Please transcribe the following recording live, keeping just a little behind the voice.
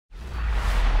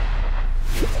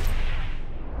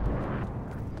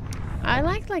I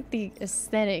like the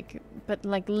aesthetic, but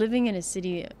like living in a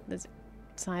city that's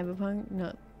cyberpunk,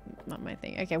 not my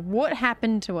thing. Okay, what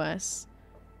happened to us?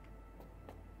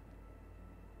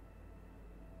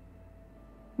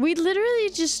 We literally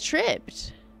just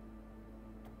tripped.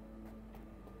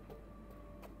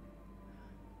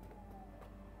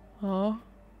 Oh.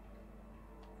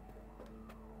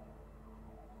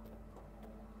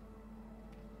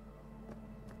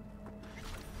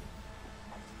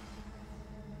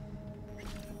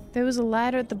 There was a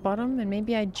ladder at the bottom and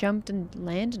maybe I jumped and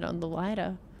landed on the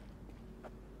ladder.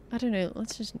 I don't know,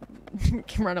 let's just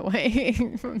run away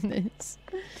from this.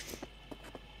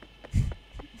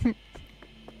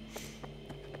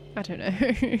 I don't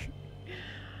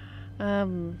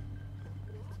know.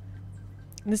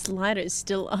 This ladder is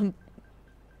still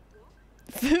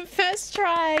first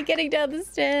try getting down the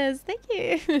stairs. Thank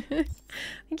you.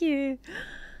 Thank you.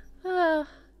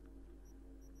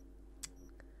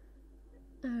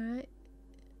 Alright.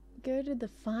 Go to the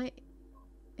fight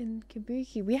in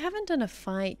Kabuki. We haven't done a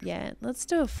fight yet. Let's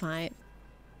do a fight.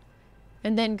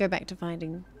 And then go back to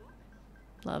finding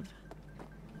love.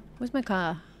 Where's my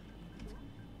car?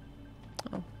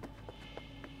 Oh.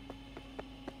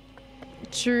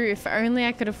 True, if only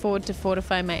I could afford to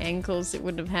fortify my ankles, it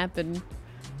wouldn't have happened.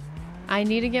 I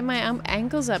need to get my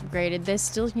ankles upgraded. They're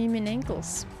still human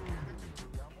ankles.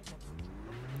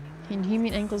 And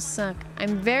human ankles suck.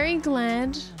 I'm very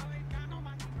glad.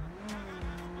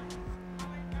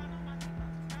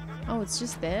 Oh, it's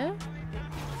just there?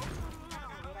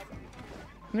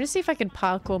 I'm gonna see if I can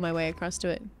parkour my way across to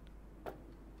it.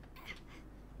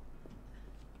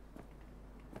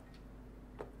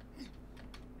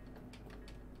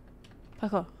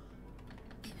 Parkour.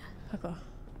 Parkour.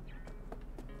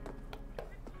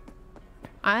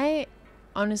 I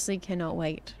honestly cannot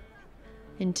wait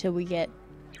until we get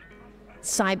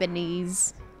cyber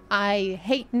knees. I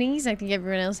hate knees. I think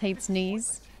everyone else hates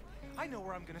knees. I know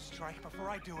where I'm gonna strike before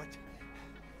I do it.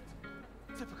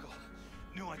 Typical.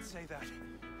 Knew I'd say that.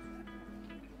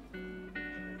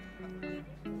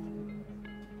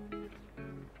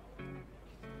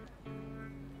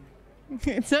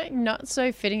 It's like not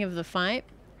so fitting of the fight.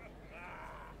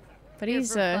 But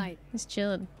he's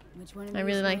chilling. I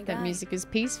really like that music. Is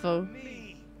peaceful.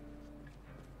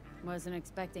 Wasn't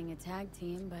expecting a tag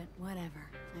team, but whatever,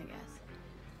 I guess.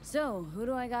 So, who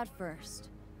do I got first?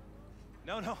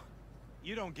 No.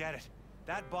 You don't get it.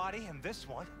 That body and this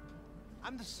one,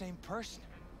 I'm the same person.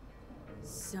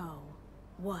 So,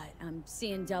 what? I'm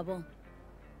seeing double?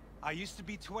 I used to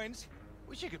be twins,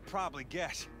 which you could probably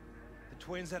guess. The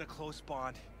twins had a close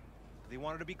bond. They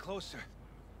wanted to be closer,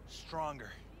 stronger.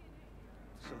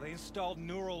 So they installed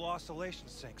neural oscillation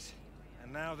sinks.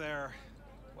 And now they're,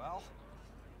 well,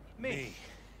 me.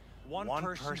 One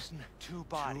person, two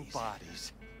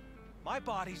bodies. My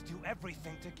bodies do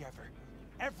everything together.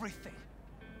 Everything.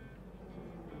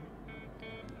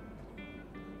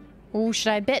 Oh,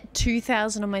 should I bet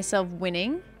 2,000 on myself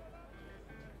winning?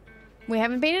 We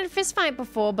haven't been in a fist fight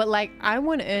before, but like, I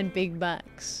want to earn big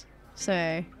bucks.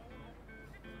 So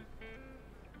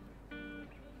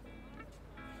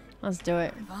let's do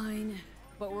it. Fine,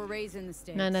 but we're raising the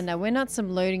stakes. No. We're not some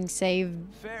loading save.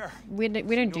 Fair. We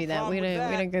don't do that. We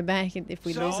don't go back if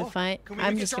we lose a fight.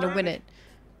 I'm just gonna win it.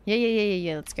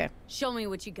 Yeah. Let's go. Show me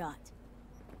what you got.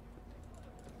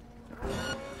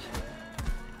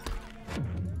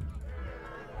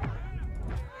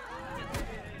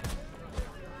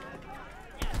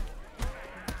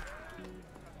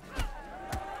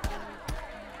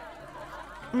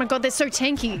 Oh my god, they're so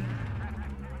tanky.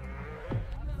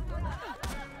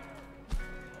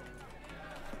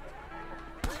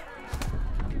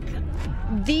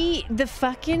 The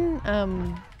fucking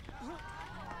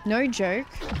no joke,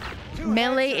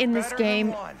 melee in this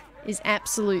game is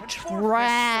absolute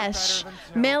trash.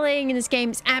 Meleeing in this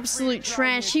game is absolute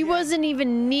trash. He wasn't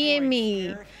even near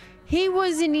me. He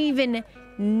wasn't even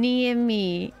near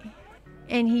me.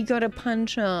 And he got a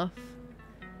punch off.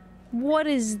 What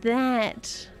is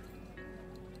that?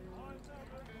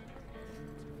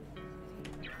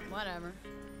 Whatever.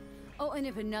 Oh, and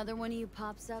if another one of you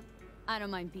pops up, I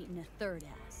don't mind beating a third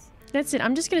ass. That's it.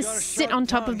 I'm just gonna sit on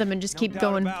top of them and just keep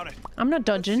going. I'm not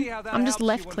dodging. I'm just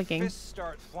left clicking.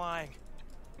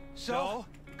 So,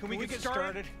 can we get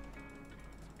started?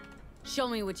 Show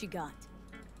me what you got.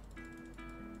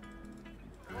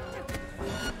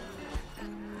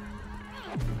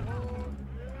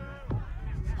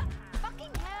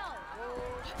 Fucking hell!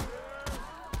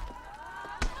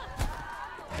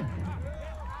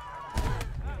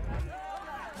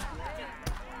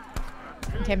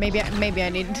 Okay, maybe I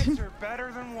need. Two heads are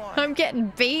better than one. I'm getting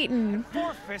beaten. And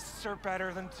 4 fists are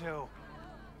better than 2.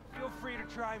 Feel free to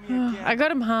try me again. I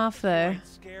got him half though.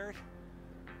 Scared?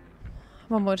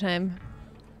 One more time.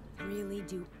 Really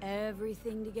do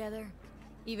everything together?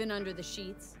 Even under the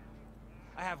sheets?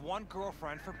 I have one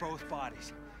girlfriend for both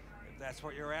bodies. If that's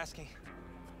what you're asking.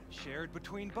 Shared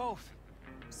between both.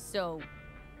 So,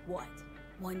 what?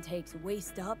 One takes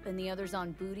waist up and the other's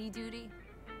on booty duty?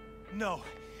 No.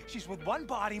 She's with one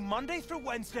body Monday through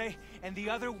Wednesday, and the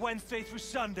other Wednesday through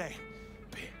Sunday.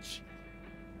 Bitch.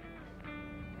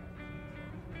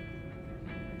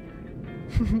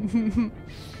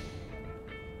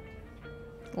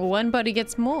 Well, one body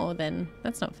gets more then.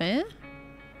 That's not fair.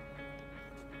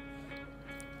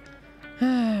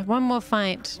 One more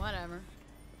fight. Whatever.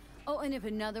 Oh, and if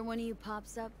another one of you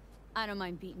pops up, I don't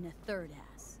mind beating a third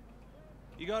ass.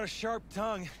 You got a sharp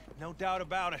tongue, no doubt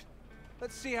about it.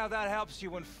 Let's see how that helps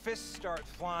you when fists start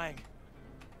flying.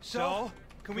 So,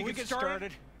 can we get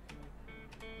started?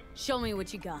 Show me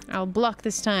what you got. I'll block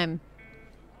this time.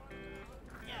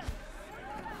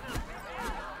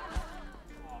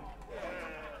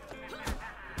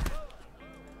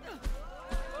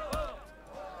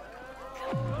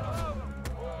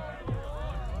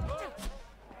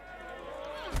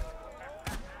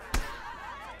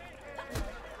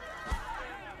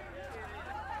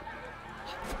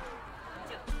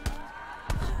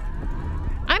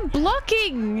 I'm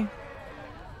blocking!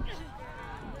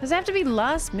 Does it have to be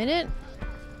last minute?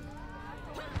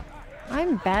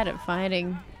 I'm bad at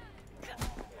fighting.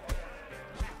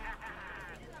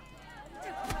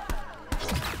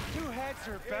 Two heads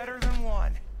are better than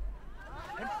one.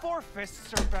 And four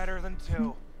fists are better than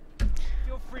two.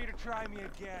 Feel free to try me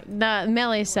again. Nah,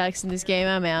 melee sucks in this game.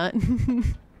 I'm out.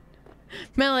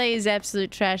 Melee is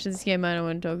absolute trash in this game. I don't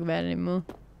want to talk about it anymore.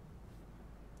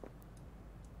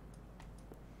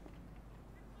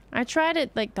 I tried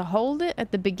it like to hold it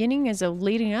at the beginning as a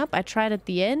leading up. I tried at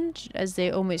the end as they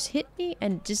almost hit me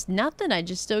and just nothing. I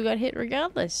just still got hit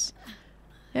regardless.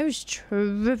 That was trash.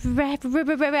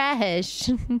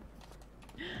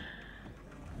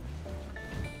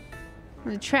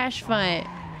 The trash fight.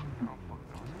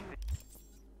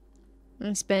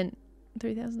 I spent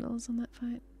 $3,000 on that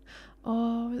fight.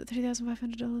 Oh, was it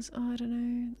 $3,500? Oh, I don't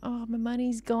know. Oh, my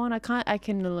money's gone. I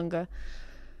can no longer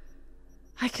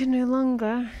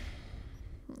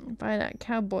buy that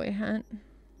cowboy hat.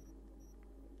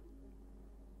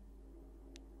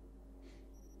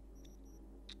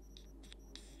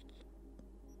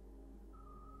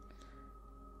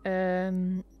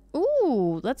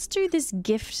 Ooh, let's do this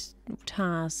gift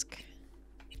task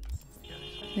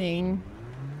thing.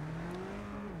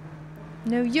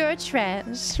 No, you're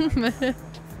trash.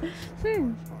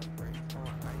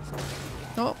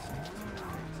 Oh.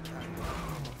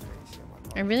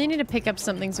 I really need to pick up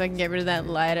something so I can get rid of that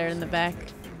lighter in the back.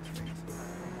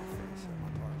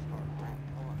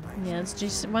 Yeah, let's do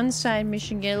one side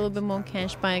mission, get a little bit more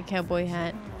cash, buy a cowboy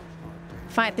hat.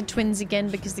 Fight the twins again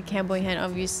because the cowboy hat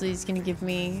obviously is going to give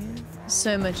me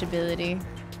so much ability.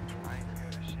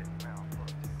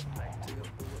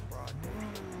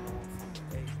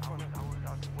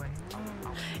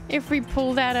 If we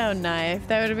pulled out our knife,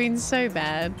 that would have been so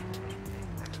bad.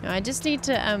 No, I just need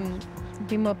to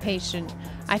be more patient.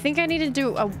 I think I need to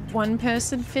do a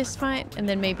one-person fist fight and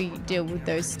then maybe deal with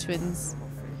those twins.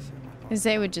 Because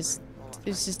they were just... it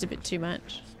was just a bit too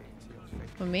much.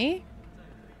 For me?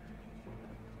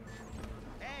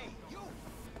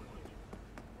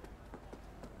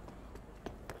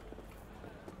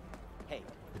 Hey,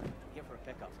 here for a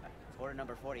pickup. Order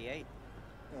number 48.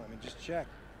 Let me just check.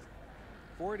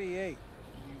 48. You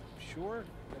sure?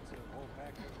 That's a whole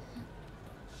package.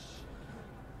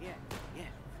 Yeah,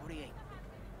 48.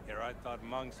 Here I thought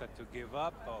monks had to give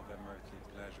up all their earthly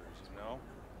pleasures, you know?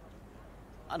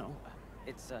 I know.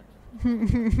 It's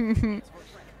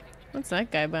What's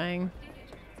that guy buying?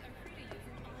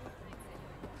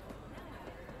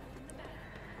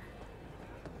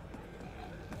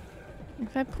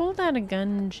 If I pulled out a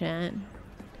gun, chat,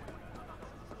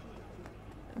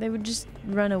 they would just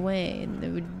run away and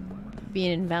there would be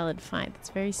an invalid fight.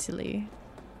 That's very silly.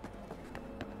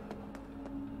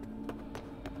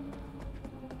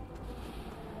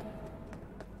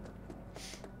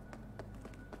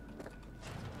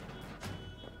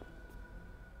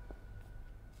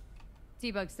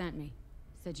 T-Bug sent me.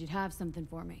 Said you'd have something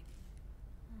for me.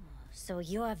 So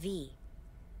you're V.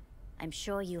 I'm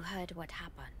sure you heard what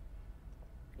happened.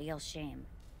 Real shame.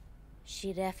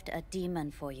 She left a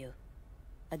demon for you.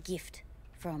 A gift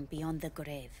from beyond the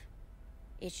grave.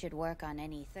 It should work on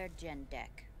any 3rd gen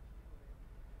deck.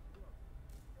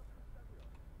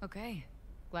 Okay.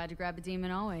 Glad to grab a demon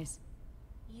always.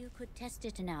 You could test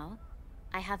it now.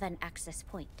 I have an access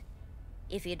point.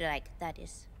 If you'd like, that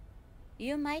is.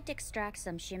 You might extract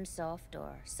some shimsoft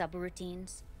or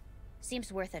subroutines.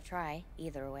 Seems worth a try,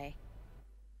 either way.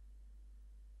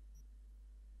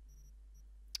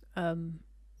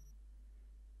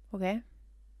 Okay.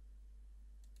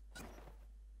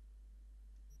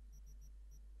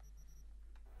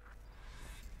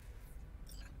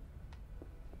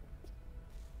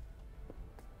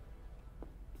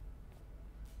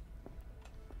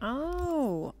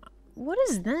 Oh, what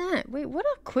is that? Wait, what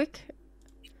are quick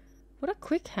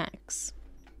hacks?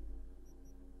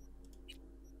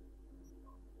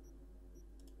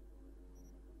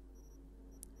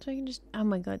 So you can just, oh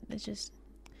my god, let's just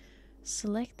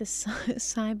select the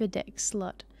cyberdeck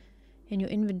slot in your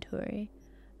inventory.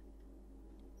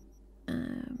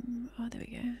 Oh, there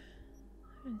we go.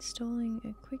 Installing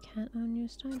a quick hat on your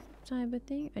cyber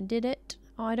thing. I did it.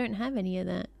 Oh, I don't have any of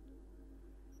that.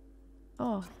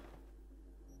 Oh,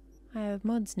 I have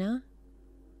mods now.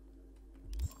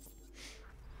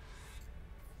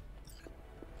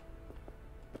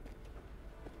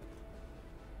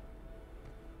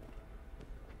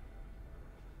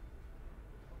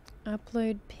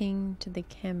 Upload ping to the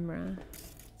camera.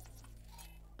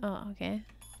 Oh, okay.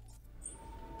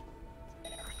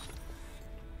 There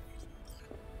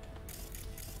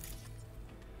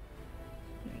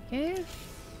we go.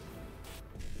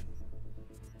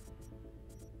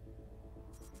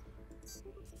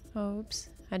 Oops,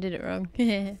 I did it wrong.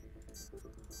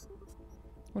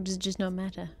 Or does it just not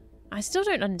matter? I still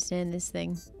don't understand this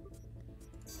thing.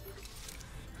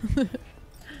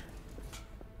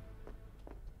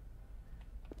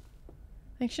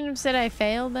 I shouldn't have said I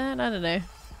failed that. I don't know.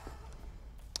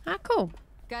 Ah, cool.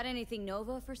 Got anything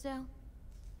Nova for sale?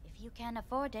 If you can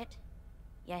afford it,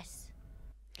 yes.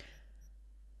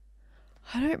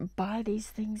 I don't buy these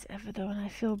things ever though, and I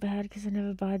feel bad because I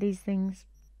never buy these things.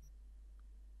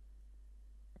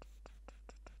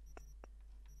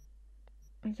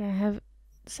 Okay, I have...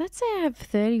 Does that say I have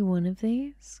 31 of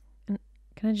these? And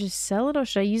can I just sell it or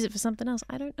should I use it for something else?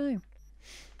 I don't know.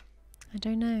 I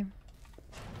don't know.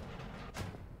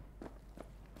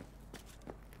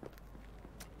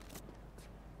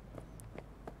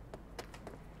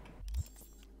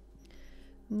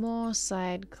 More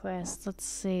side quests. Let's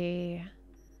see.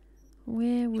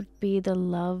 Where would be the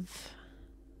love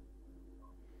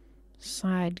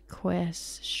side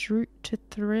quest? Shoot to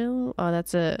thrill? Oh,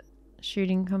 that's a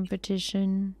shooting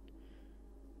competition.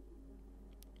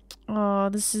 Oh,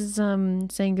 this is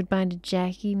saying goodbye to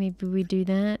Jackie. Maybe we do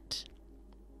that.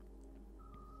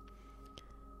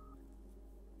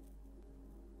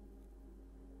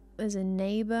 There's a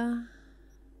neighbor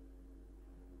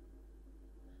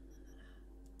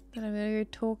that I'm gonna go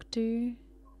talk to.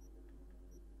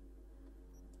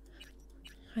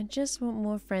 I just want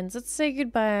more friends. Let's say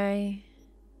goodbye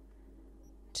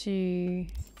to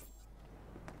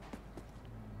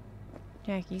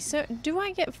Jackie. So, do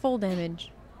I get full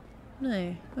damage?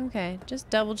 No. Okay, just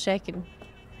double checking.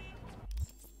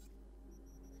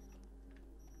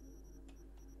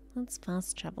 Let's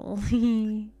fast travel.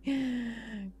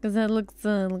 Because that looks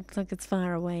like it's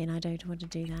far away and I don't want to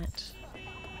do that.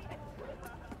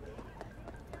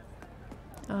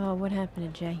 Oh, what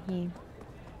happened to Jackie?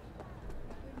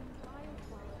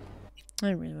 I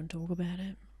don't really want to talk about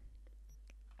it.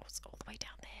 Oh, it's all the way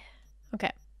down there.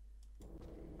 Okay.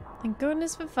 Thank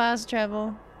goodness for fast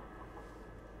travel.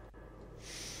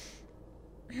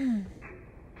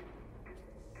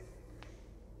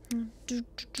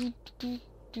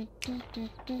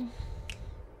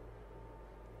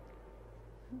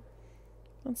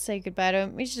 Let's say goodbye to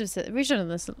him. We should have done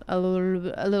this a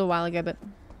little while ago, but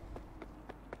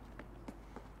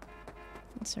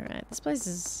it's alright. This place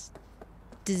is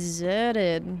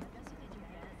deserted.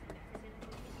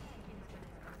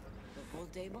 The pool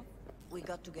table? We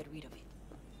got to get rid of it.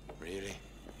 Really?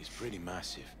 It's pretty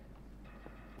massive.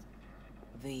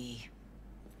 V,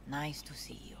 nice to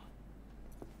see you.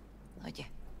 Oye,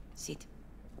 sit.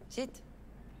 Sit.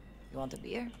 You want a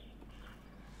beer?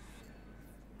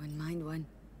 Wouldn't mind one.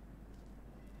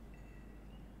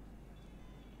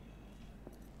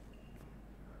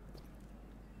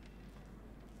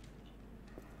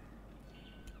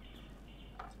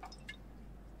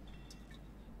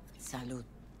 Salud.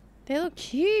 They look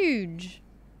huge.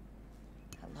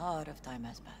 A lot of time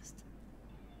has passed.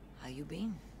 How you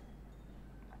been?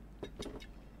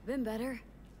 Been better,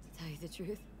 to tell you the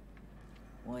truth.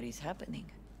 What is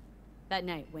happening? That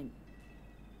night when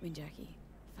Jackie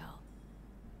fell.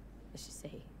 Let's just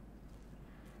say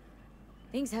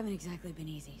things haven't exactly been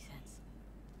easy since.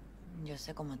 Yo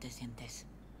sé cómo te sientes.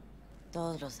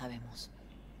 Todos lo sabemos.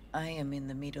 I am in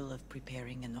the middle of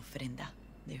preparing an ofrenda.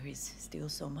 There is still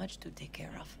so much to take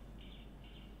care of.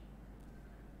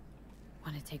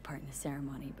 Want to take part in the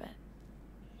ceremony, but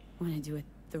want to do it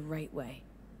the right way,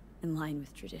 in line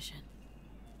with tradition.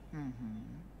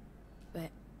 But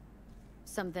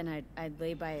something I'd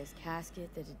lay by his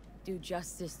casket that'd do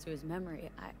justice to his memory.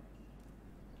 I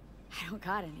don't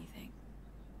got anything.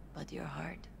 But your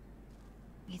heart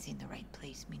is in the right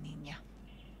place, mi niña.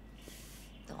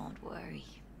 Don't worry.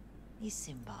 It's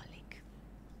symbolic.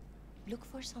 Look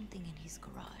for something in his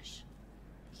garage.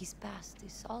 His past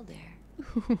is all there.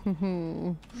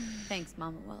 Thanks,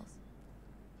 Mama Wells.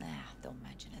 Nah, don't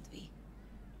mention it, V.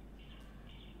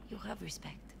 You have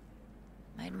respect.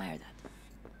 I admire that.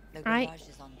 The garage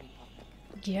is on Republic.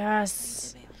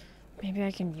 Yes. Maybe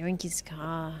I can yoink his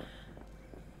car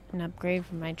and upgrade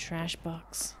from my trash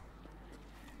box.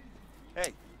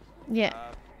 Hey. Yeah.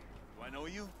 Do I know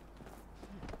you?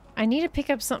 I need to pick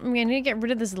up something. I need to get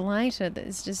rid of this lighter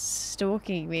that's just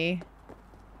stalking me.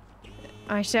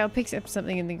 Actually, I'll pick up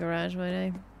something in the garage,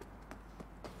 won't I?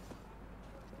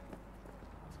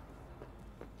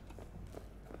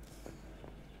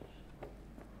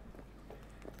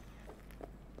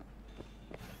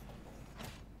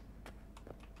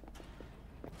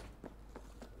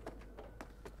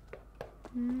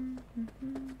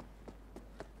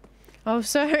 Oh,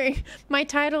 sorry. My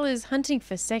title is Hunting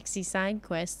for Sexy Side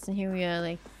Quests, and here we are,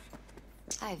 like,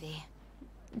 Ivy,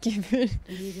 giving, What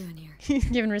are you doing here?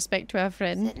 giving respect to our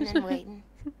friend. sitting and waiting.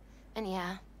 And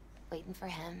yeah, waiting for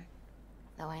him.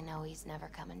 Though I know he's never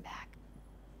coming back.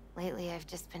 Lately, I've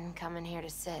just been coming here to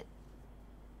sit.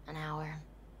 An hour.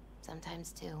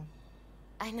 Sometimes two.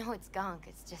 I know it's gonk,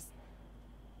 it's just...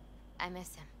 I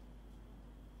miss him.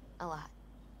 A lot.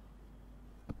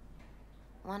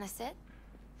 Wanna sit?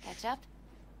 Catch up?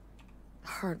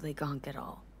 Hardly gonk at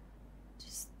all.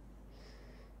 Just,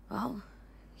 well,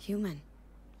 human.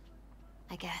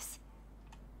 I guess.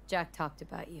 Jack talked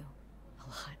about you a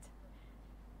lot.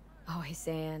 Always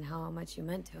saying how much you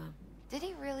meant to him. Did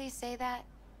he really say that?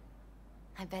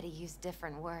 I bet he used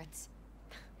different words.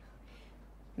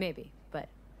 Maybe, but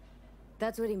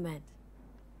that's what he meant.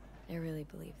 I really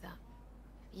believe that.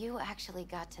 You actually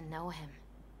got to know him.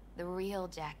 The real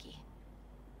Jackie.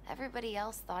 Everybody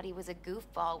else thought he was a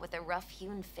goofball with a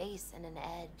rough-hewn face and an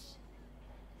edge.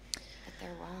 But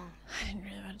they're wrong. I didn't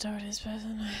really want to talk to this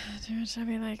person too much. I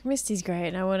mean, like, Misty's great,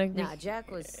 and I want to. Nah, Jack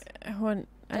was I just Jack want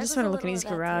was to a look at little his of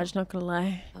that garage. too. Not gonna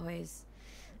lie, always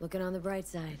looking on the bright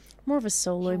side. more of a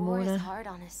solo He wore his mourner. heart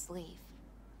on his sleeve.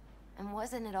 And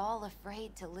wasn't at all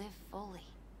afraid to live fully.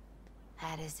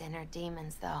 Had his inner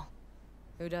demons, though.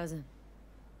 Who doesn't?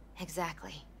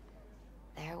 Exactly.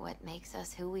 They're what makes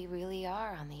us who we really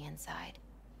are on the inside.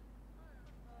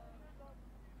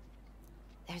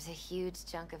 There's a huge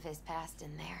chunk of his past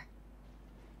in there.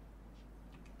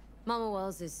 Mama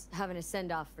Wells is having a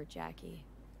send-off for Jackie.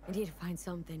 I need to find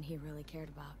something he really cared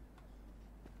about.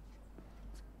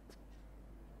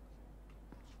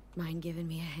 Mind giving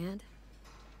me a hand?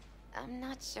 I'm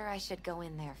not sure I should go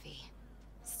in there, V.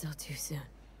 Still too soon.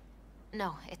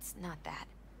 No, it's not that.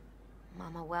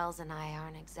 Mama Wells and I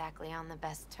aren't exactly on the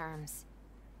best terms.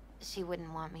 She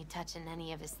wouldn't want me touching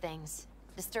any of his things,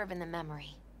 disturbing the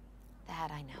memory. That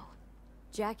I know.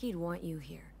 Jackie'd want you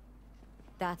here.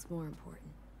 That's more important.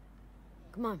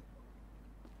 Come on.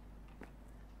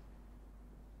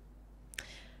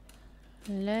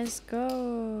 Let's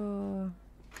go.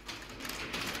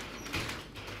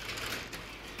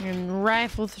 And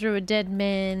rifle through a dead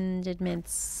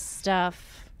man's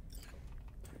stuff.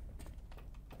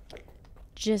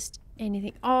 Just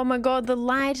anything. Oh my god, the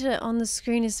lighter on the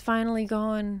screen is finally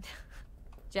gone.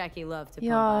 Jackie loved to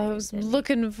Yeah, pump I iron, was didn't he?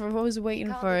 looking for, I was He waiting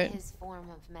called for it. his form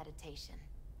of meditation.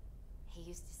 He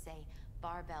used to say,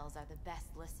 barbells are the best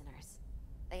listeners.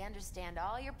 They understand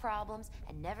all your problems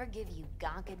and never give you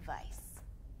gonk advice.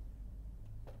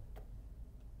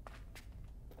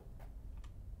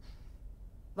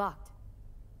 Locked.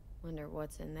 Wonder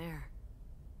what's in there.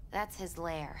 That's his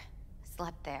lair.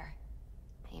 Slept there.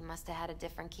 He must have had a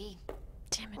different key.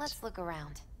 Damn it. Let's look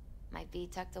around. Might be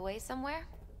tucked away somewhere.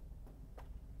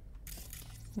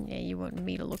 Yeah, you want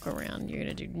me to look around. You're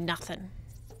gonna do nothing.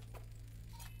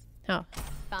 Oh,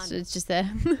 Found so it. it's just there.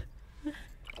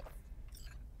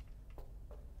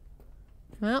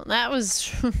 Well, that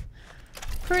was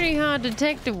pretty hard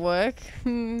detective work.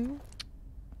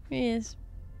 Yes.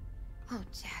 Oh,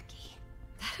 Jackie.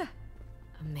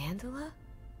 A mandala?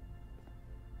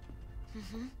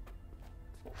 Mm-hmm.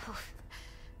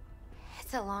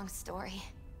 It's a long story.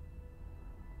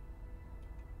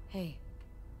 Hey,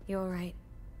 you alright?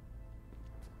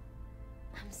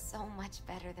 I'm so much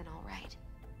better than all right.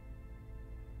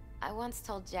 I once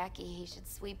told Jackie he should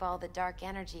sweep all the dark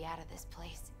energy out of this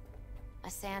place. A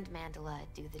sand mandala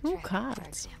would do the trick, for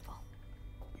example.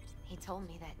 He told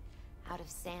me that out of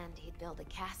sand he'd build a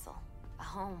castle, a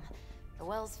home, the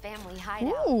Wells family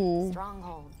hideout,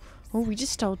 stronghold. Oh, we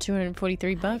just stole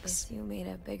 243 bucks. I guess you made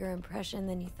a bigger impression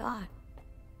than you thought.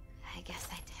 I guess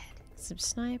I did. Some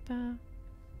sniper.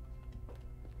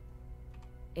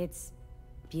 It's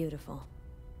beautiful.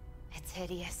 It's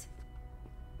hideous.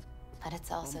 But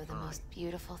it's also the most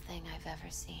beautiful thing I've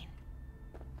ever seen.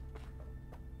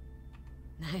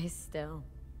 Nice still.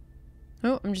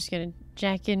 Oh, I'm just gonna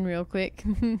jack in real quick.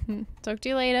 Talk to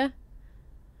you later.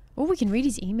 Oh, we can read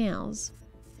his emails.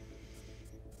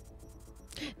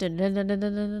 I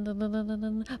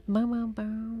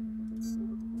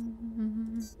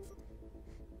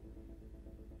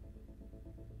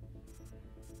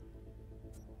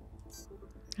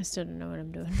still don't know what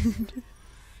I'm doing.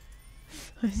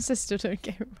 I still don't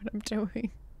get what I'm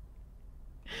doing.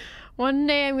 One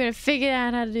day I'm gonna figure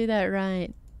out how to do that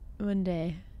right. One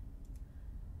day.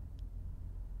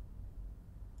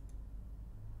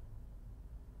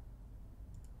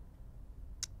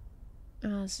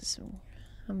 Oh,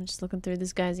 I'm just looking through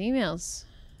this guy's emails.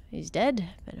 He's dead,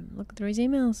 but I'm looking through his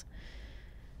emails.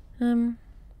 Alright,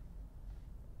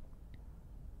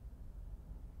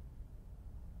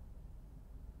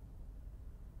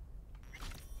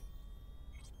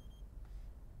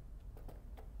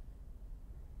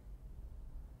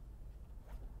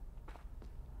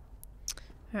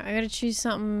 I gotta choose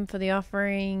something for the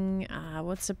offering.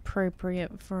 What's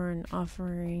appropriate for an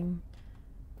offering?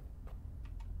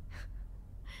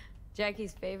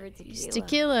 Jackie's favorite tequila.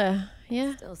 Tequila,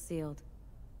 yeah. Still sealed.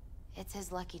 It's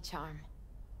his lucky charm.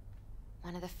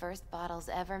 One of the first bottles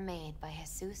ever made by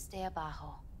Jesus de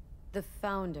Abajo. The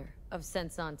founder of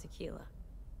Senson Tequila.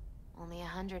 Only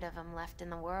 100 of them left in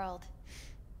the world.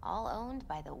 All owned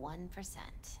by the 1%.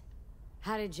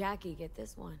 How did Jackie get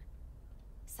this one?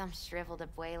 Some shriveled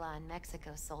abuela in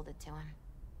Mexico sold it to him.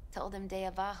 Told him de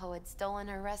Abajo had stolen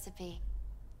her recipe.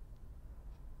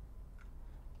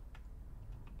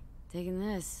 Taking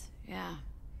this, yeah.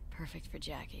 Perfect for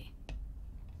Jackie.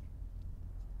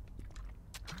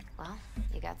 Well,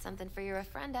 you got something for your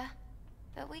ofrenda.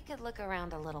 But we could look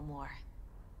around a little more.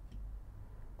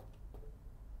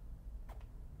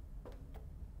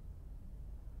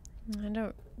 I'm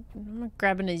not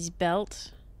grabbing his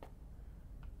belt.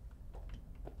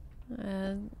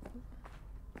 I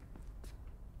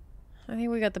think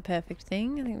we got the perfect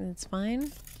thing. I think that's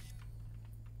fine.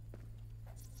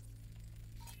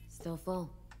 Still full.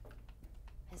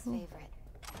 His favorite.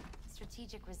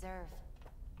 Strategic reserve.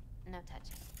 No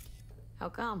touching. How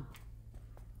come?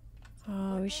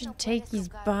 Oh, we should take his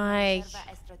bike.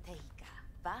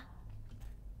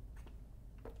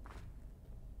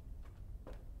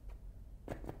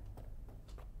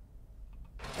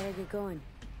 Better get going.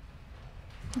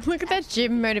 Look at that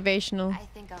gym motivational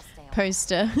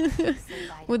poster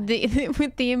with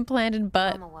the implanted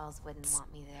butt. Mama Wells wouldn't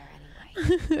want me there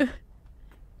anyway.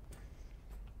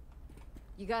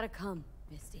 You gotta come,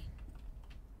 Misty.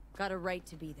 Got a right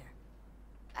to be there.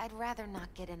 I'd rather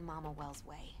not get in Mama Wells'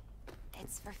 way.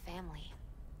 It's for family.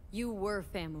 You were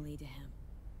family to him.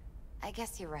 I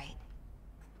guess you're right.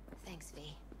 Thanks,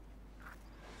 V.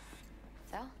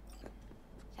 So,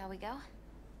 shall we go?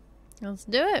 Let's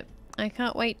do it. I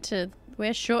can't wait to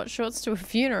wear short shorts to a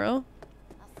funeral.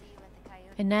 I'll see you at the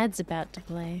Coyote. And Nad's about to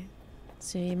play,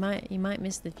 so you might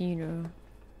miss the funeral.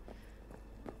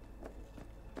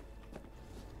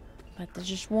 But they're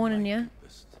just warning you.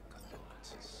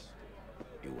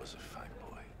 He was a fine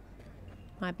boy.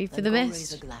 Might be for the best.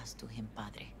 Raise a glass to him,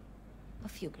 Padre. A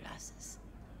few glasses.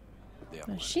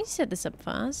 Oh, she set this up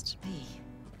fast. V,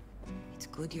 it's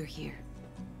good you're here.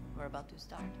 We're about to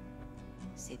start.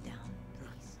 Sit down,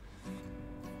 please.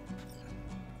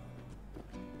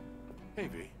 Hey,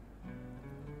 V.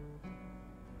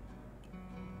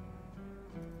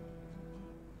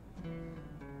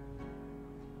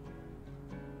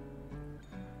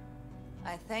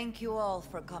 I thank you all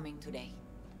for coming today.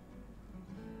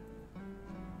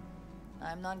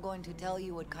 I'm not going to tell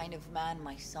you what kind of man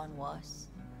my son was,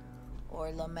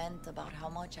 or lament about how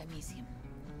much I miss him.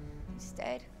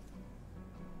 Instead,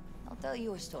 I'll tell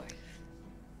you a story.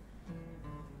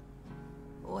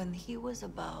 When he was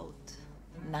about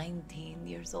 19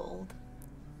 years old,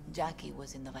 Jackie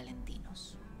was in the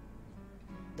Valentinos.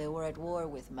 They were at war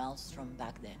with Maelstrom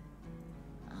back then.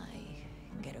 I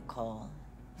get a call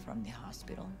from the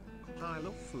hospital. Pile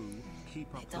of food,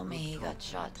 keep up They tell me he got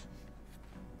shot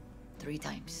 3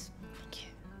 times.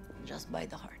 Just by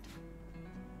the heart.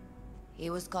 He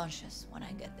was conscious when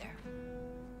I get there.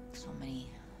 So many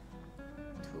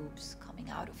tubes coming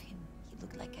out of him. He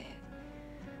looked like a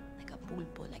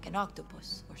pulpo, like an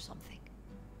octopus or something.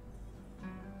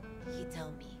 He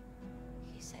told me,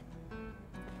 he said,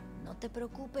 "No te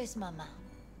preocupes, mama.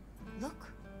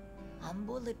 Look, I'm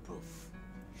bulletproof.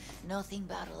 Nothing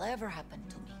bad will ever happen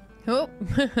to me." Oh.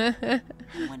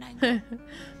 And when I go,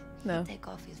 No. he'll take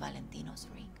off his Valentino's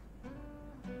ring.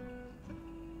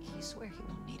 He swear he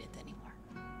won't need it anymore.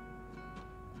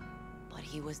 But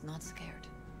he was not scared.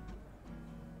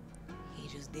 He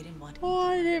just didn't want me. Oh,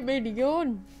 I didn't mean to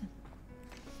yawn.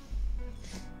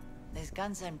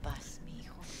 Descansa en paz, mi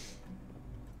hijo.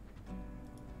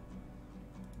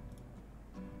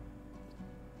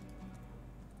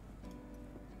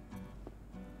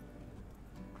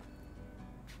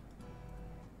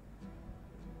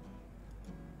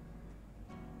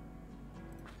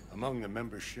 Among the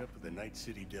membership of the Night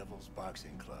City Devils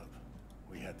Boxing Club,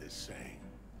 we had this saying: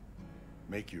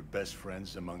 make your best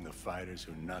friends among the fighters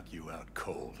who knock you out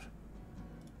cold.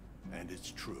 And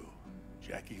it's true.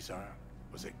 Jackie's arm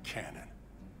was a cannon.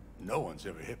 No one's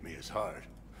ever hit me as hard.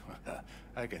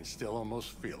 I can still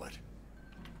almost feel it.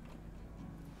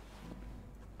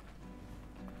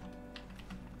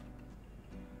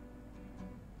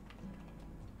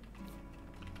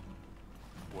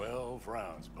 "12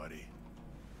 rounds, buddy."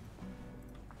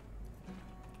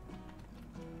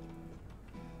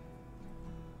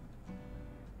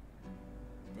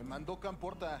 Me mandó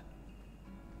Camporta.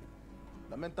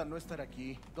 Lamenta no estar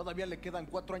aquí. Todavía le quedan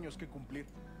 4 años que cumplir.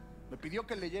 Me pidió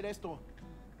que leyera esto.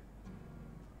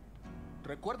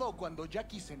 Recuerdo cuando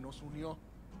Jackie se nos unió.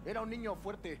 Era un niño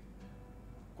fuerte.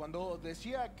 Cuando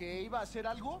decía que iba a hacer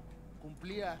algo,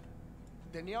 cumplía.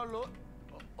 Tenía honor.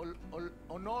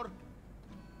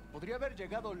 Podría haber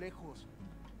llegado lejos.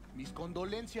 Mis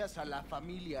condolencias a la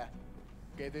familia.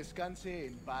 Que descanse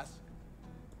en paz.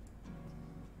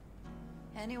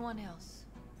 Anyone else?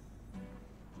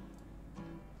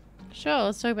 Sure,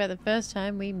 let's talk about the first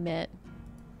time we met.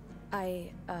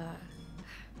 I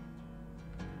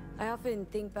often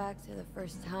think back to the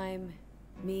first time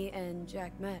me and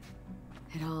Jack met.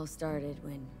 It all started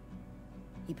when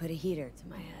he put a heater to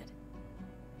my head.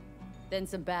 Then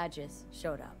some badges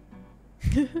showed up.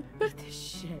 Beat the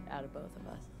shit out of both of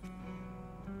us.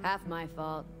 Half my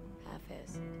fault, half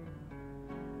his.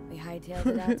 We hightailed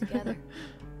it out together.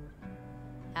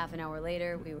 Half an hour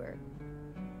later, we were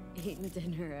eating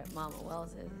dinner at Mama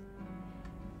Wells's.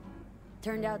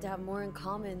 Turned out to have more in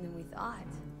common than we thought.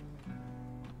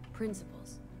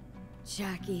 Principles.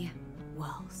 Jackie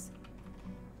Wells.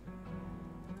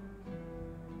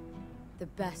 The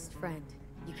best friend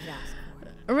you could ask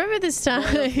for. Remember this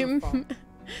time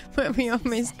when we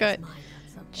almost got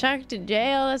chucked in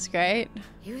jail? That's great.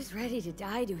 He was ready to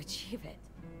die to achieve it.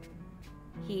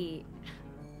 He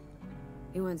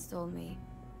once told me,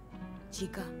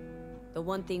 "Chica, the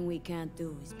one thing we can't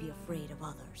do is be afraid of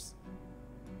others."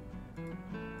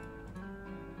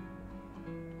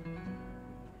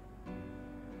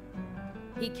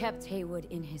 He kept Haywood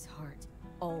in his heart,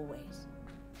 always.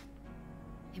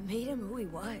 It made him who he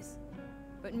was.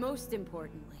 But most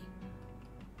importantly,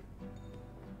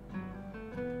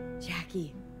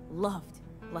 Jackie loved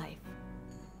life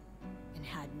and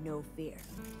had no fear.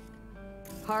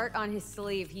 Heart on his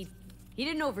sleeve, he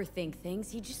didn't overthink things,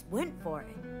 he just went for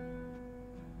it.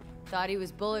 Thought he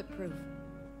was bulletproof.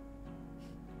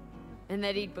 And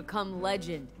that he'd become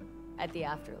legend at the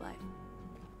afterlife.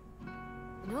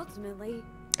 And ultimately,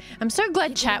 I'm so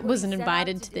glad chat wasn't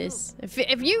invited to this. If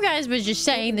you guys were just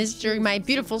saying this during my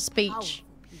beautiful speech.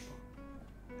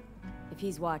 If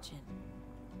he's watching,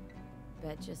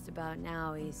 bet just about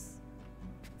now he's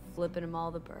flipping them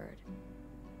all the bird.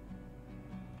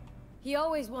 He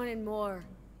always wanted more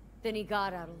than he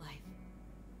got out of life.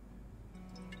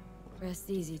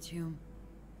 Rest easy, Chum.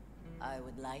 I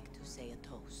would like to say a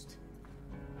toast.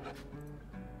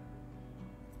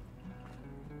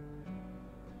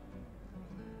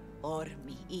 Por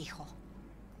mi hijo.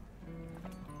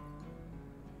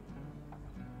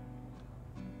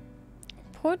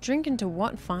 Pour drink into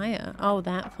what fire? Oh,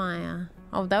 that fire.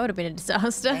 Oh, that would have been a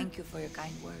disaster. Thank you for your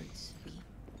kind words, V.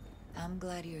 I'm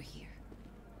glad you're here.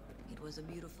 It was a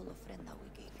beautiful ofrenda we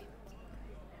gave him.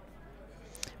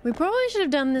 We probably should have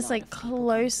done this like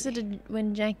closer to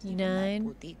when Jackie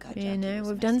died. You know,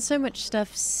 we've done so much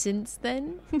stuff since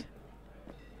then.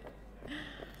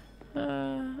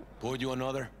 Pour you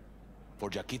another?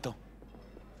 For Jaquito?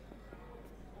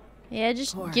 Yeah,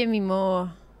 just give me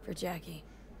more. For Jackie.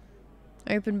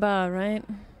 Open bar, right?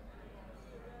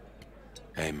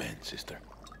 Amen, sister.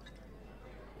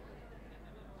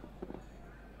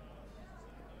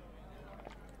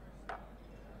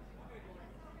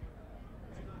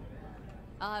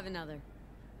 I'll have another.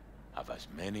 Have as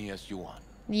many as you want.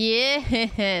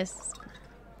 Yes.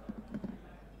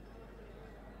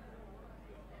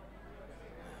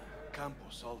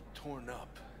 Campos all torn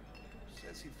up.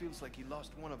 Says he feels like he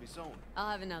lost one of his own.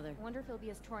 I'll have another. Wonder if he'll be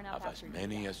as torn up Have as after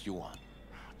many as you want.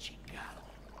 Oh, chingado.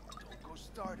 Don't go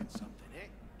starting something, eh?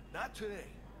 Not today.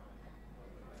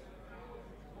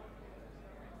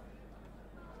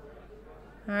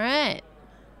 All right.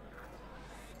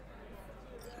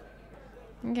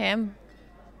 Okay, I'm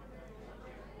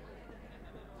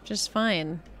just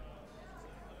fine.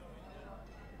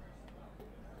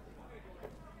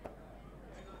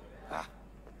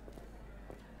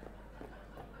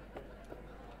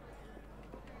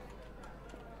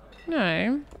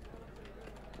 No.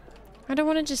 I don't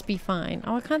want to just be fine.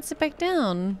 Oh, I can't sit back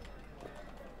down.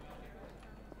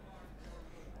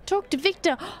 Talk to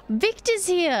Victor. Victor's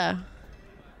here.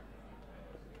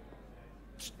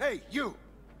 Hey, you!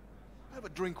 Have a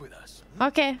drink with us.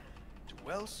 Okay. To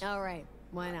Wells? All right,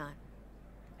 why not?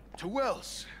 To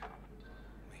Wells.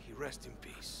 May he rest in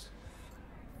peace.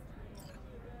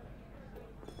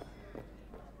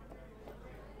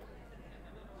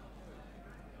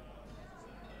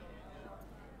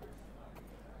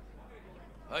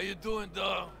 How you doing,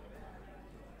 dog?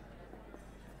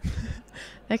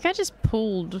 That guy just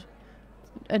pulled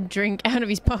a drink out of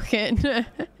his pocket.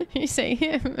 You see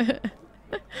him?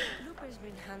 Lupe's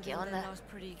been handling the house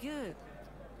pretty good.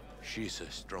 She's a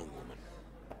strong woman.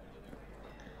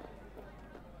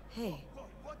 Hey.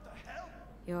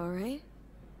 You all right?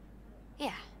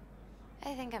 Yeah.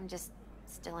 I think I'm just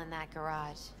still in that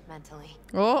garage, mentally.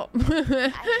 Oh.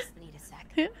 I just need a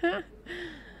sec.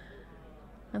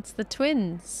 That's the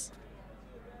twins.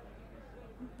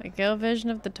 The girl version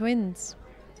of the twins.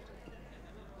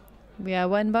 We are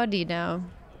one body now.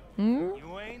 Hmm?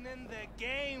 You ain't in the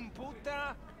game,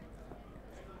 puta.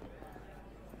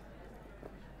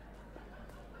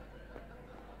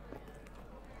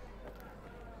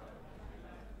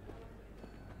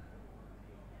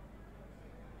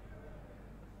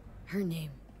 Her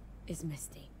name is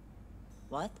Misty.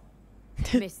 What?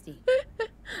 Misty.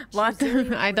 What? She's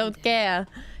very I don't important. care.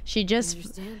 She just...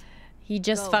 Understand? He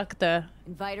just Go. fucked her.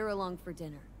 Invite her along for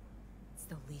dinner. It's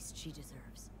the least she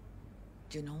deserves.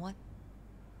 Do you know what?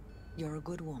 You're a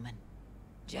good woman.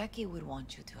 Jackie would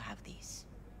want you to have these.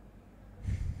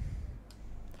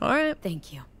 Alright.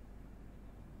 Thank you.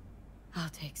 I'll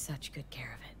take such good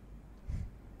care of it.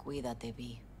 Cuídate,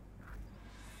 Vi.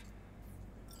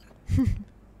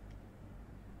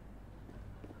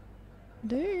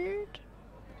 Dude.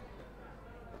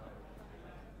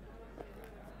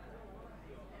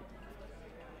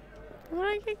 What do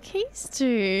I get keys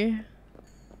to?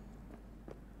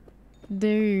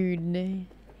 Dude.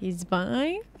 His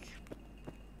bike?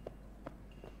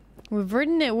 We've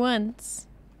ridden it once.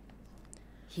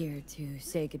 Here to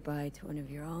say goodbye to one of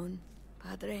your own,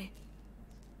 Padre?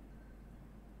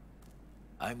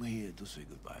 I'm here to say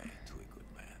goodbye to a good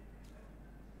man.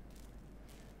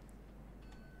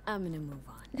 I'm gonna move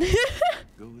on.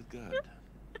 Go with God.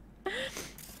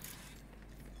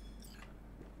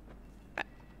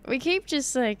 We keep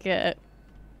just like,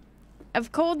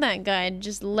 I've called that guy and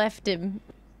just left him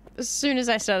as soon as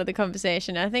I started the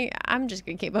conversation. I think I'm just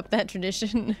gonna keep up that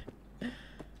tradition.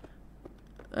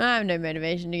 I have no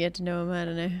motivation to get to know him. I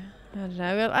don't know.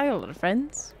 I got a lot of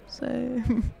friends, so.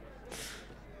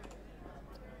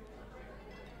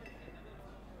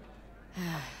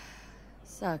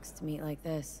 Sucks to meet like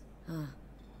this, huh?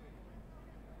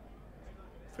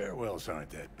 Farewells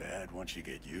aren't that bad once you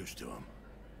get used to them.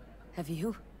 Have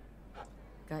you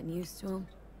gotten used to him?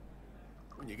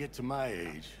 When you get to my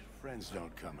age, friends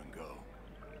don't come and go.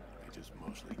 They just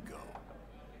mostly go.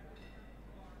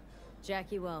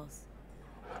 Jackie Wells.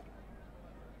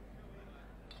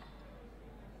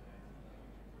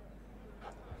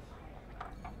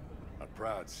 A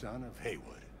proud son of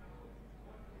Haywood.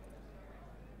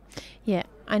 Yeah,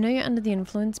 I know you're under the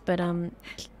influence, but can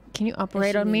you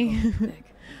operate on me?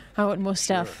 I want more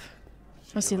stuff.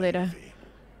 I'll see you later.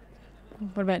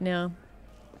 What about now?